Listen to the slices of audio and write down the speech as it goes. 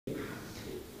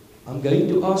I'm going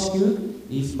to ask you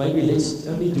if maybe let's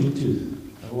only do 2.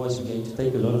 Otherwise we're going to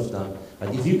take a lot of time.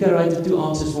 But if you can write the 2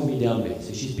 answers for me down there.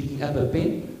 So she's picking up a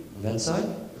pen on that side.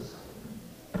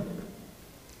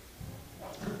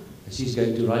 And she's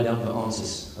going to write down the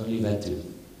answers. Only that 2.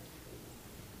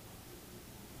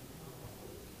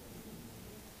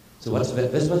 So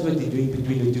that's what we're doing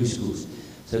between the 2 schools.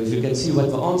 So if you can see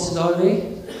what the answers are there.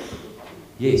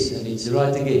 Yes, and it's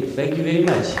right again. Thank you very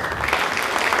much.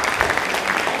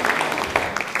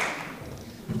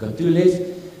 We've got 2 left.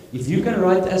 If you can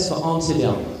write us the answer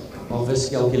down of this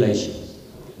calculation,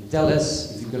 and tell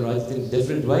us if you can write it in a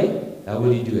different way, how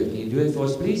will you do it? Can you do it for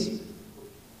us, please?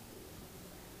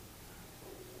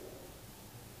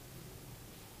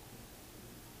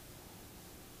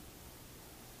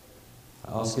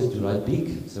 I ask her to write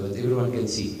big so that everyone can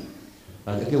see.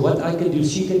 Like, okay, what I can do,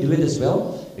 she can do it as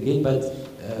well, again, but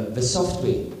the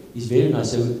software is very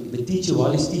nice. So the teacher,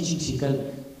 while he's teaching, she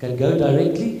can go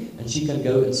directly and she can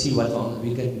go and see what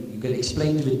you can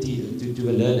explain to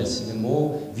the learners in a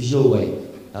more visual way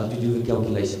how to do the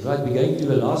calculation. Right, we're going to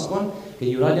the last one. Can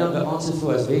you write down the answer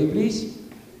for us there, please?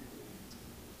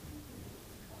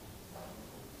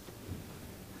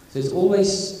 So it's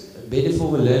always better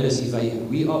for the learners if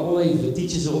the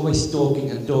teachers are always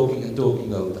talking and talking and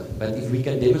talking all the time. But if we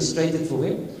can demonstrate it for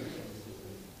them,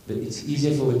 but it's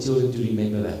easier for the children to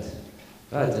remember that.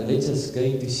 Right, and let's just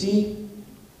going to see.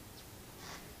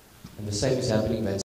 And the same is happening.